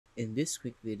In this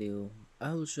quick video,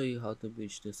 I will show you how to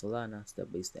bridge to Solana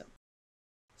step by step.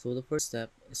 So the first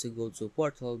step is to go to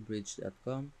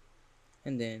portalbridge.com,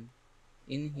 and then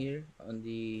in here on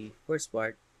the first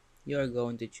part, you are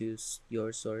going to choose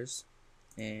your source,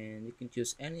 and you can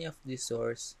choose any of these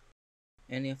source,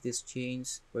 any of these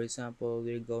chains. For example,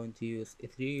 we're going to use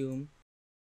Ethereum.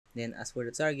 Then as for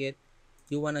the target,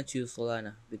 you wanna choose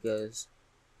Solana because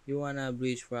you wanna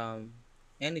bridge from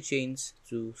any chains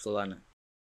to Solana,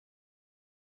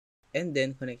 and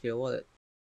then connect your wallet.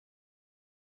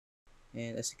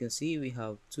 And as you can see, we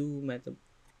have two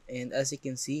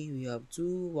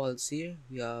wallets here.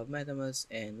 We have MetaMask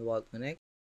and Wallet Connect,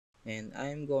 and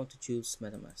I'm going to choose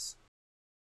MetaMask.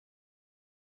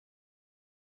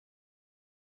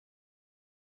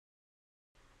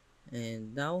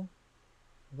 And now,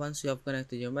 once you have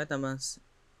connected your MetaMask,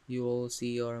 you will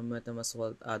see your MetaMask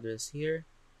wallet address here,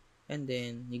 and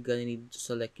then you're gonna need to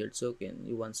select your token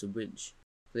you want to bridge.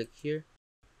 Click here,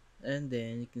 and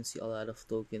then you can see a lot of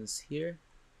tokens here.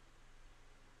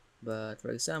 But for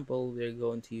example, we're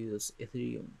going to use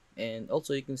Ethereum, and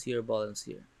also you can see your balance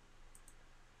here.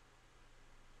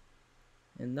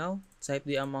 And now type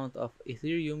the amount of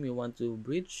Ethereum you want to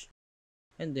bridge,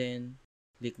 and then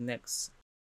click next.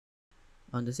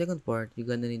 On the second part, you're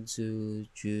gonna need to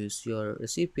choose your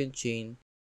recipient chain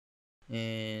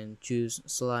and choose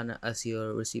Solana as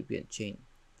your recipient chain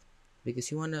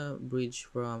because you wanna bridge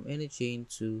from any chain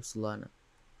to Solana.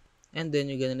 And then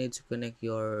you're gonna need to connect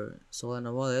your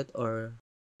Solana wallet, or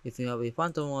if you have a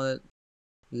Phantom wallet,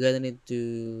 you're gonna need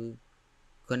to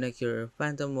connect your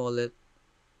Phantom wallet.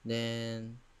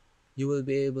 Then you will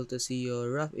be able to see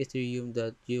your rough Ethereum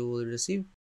that you will receive.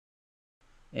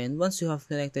 And once you have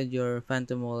connected your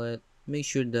Phantom wallet, make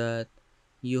sure that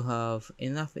you have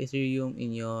enough Ethereum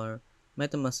in your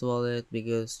MetaMask wallet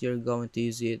because you're going to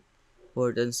use it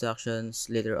for transactions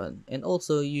later on. And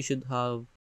also, you should have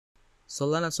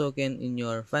Solana token in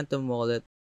your Phantom wallet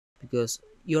because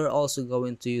you're also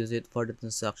going to use it for the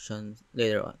transactions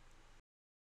later on.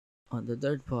 On the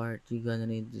third part, you're gonna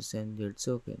need to send your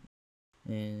token,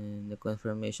 and the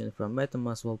confirmation from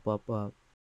MetaMask will pop up.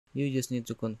 You just need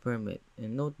to confirm it,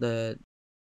 and note that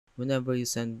whenever you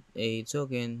send a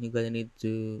token, you're gonna need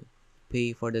to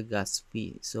pay for the gas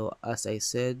fee. So as I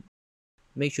said,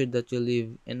 make sure that you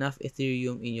leave enough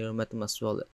Ethereum in your MetaMask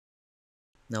wallet.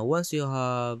 Now once you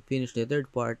have finished the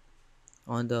third part,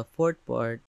 on the fourth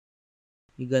part,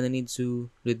 you're gonna need to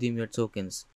redeem your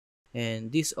tokens.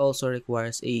 And this also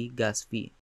requires a gas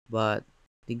fee. But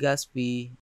the gas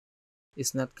fee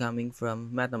is not coming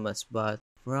from MetaMask but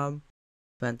from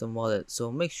Phantom Wallet. So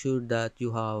make sure that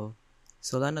you have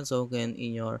Solana token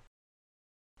in your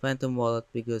Phantom Wallet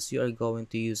because you are going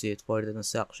to use it for the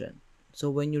transaction. So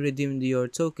when you redeem your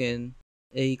token,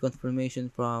 a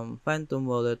confirmation from Phantom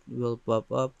Wallet will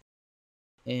pop up,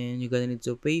 and you're gonna need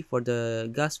to pay for the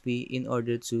gas fee in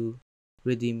order to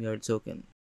redeem your token.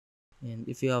 And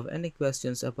if you have any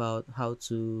questions about how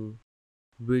to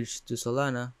bridge to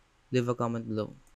Solana, leave a comment below.